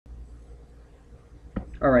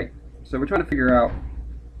Alright, so we're trying to figure out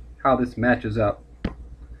how this matches up.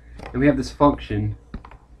 And we have this function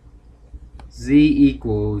z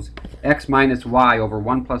equals x minus y over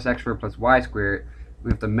 1 plus x squared plus y squared.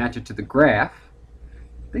 We have to match it to the graph.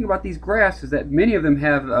 The thing about these graphs is that many of them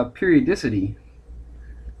have a periodicity.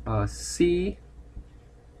 C,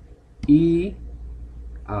 E,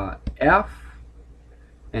 F,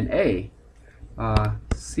 and A.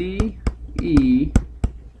 C, E,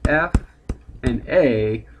 F, and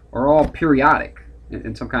A are all periodic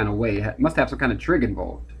in some kind of way. It must have some kind of trig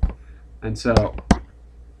involved. And so,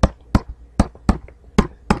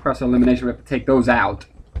 process of elimination, we have to take those out.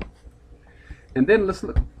 And then let's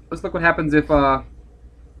look what happens if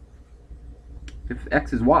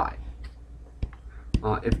x is y.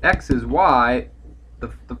 If x is y,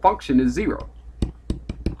 the function is 0.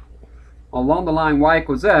 Along the line y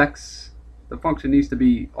equals x, the function needs to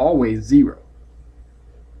be always 0.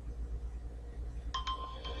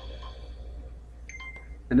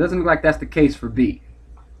 And it doesn't look like that's the case for b.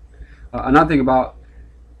 Another thing about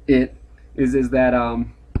it is that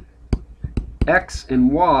x and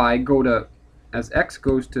y go to, as x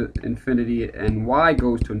goes to infinity and y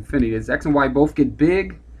goes to infinity, as x and y both get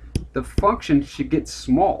big, the function should get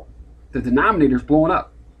small. The denominator is blowing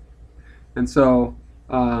up. And so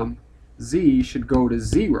z should go to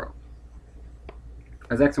 0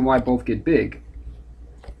 as x and y both get big.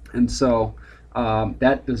 And so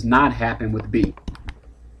that does not happen with b.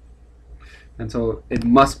 And so it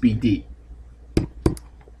must be d.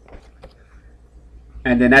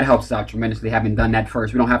 And then that helps us out tremendously, having done that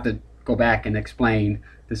first. We don't have to go back and explain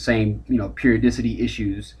the same, periodicity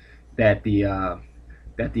issues that the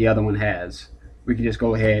other one has. We can just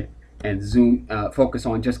go ahead and focus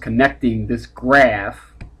on just connecting this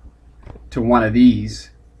graph to one of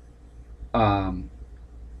these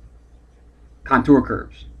contour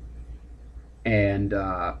curves and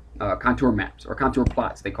contour maps, or contour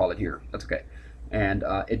plots they call it here. That's okay. And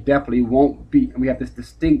it definitely won't be, we have this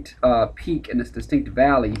distinct peak and this distinct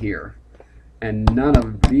valley here, and none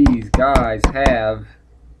of these guys have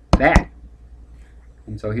that.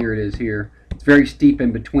 And so here it is here. It's very steep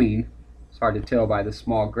in between. It's hard to tell by the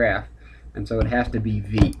small graph, and so it has to be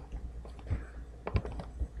V.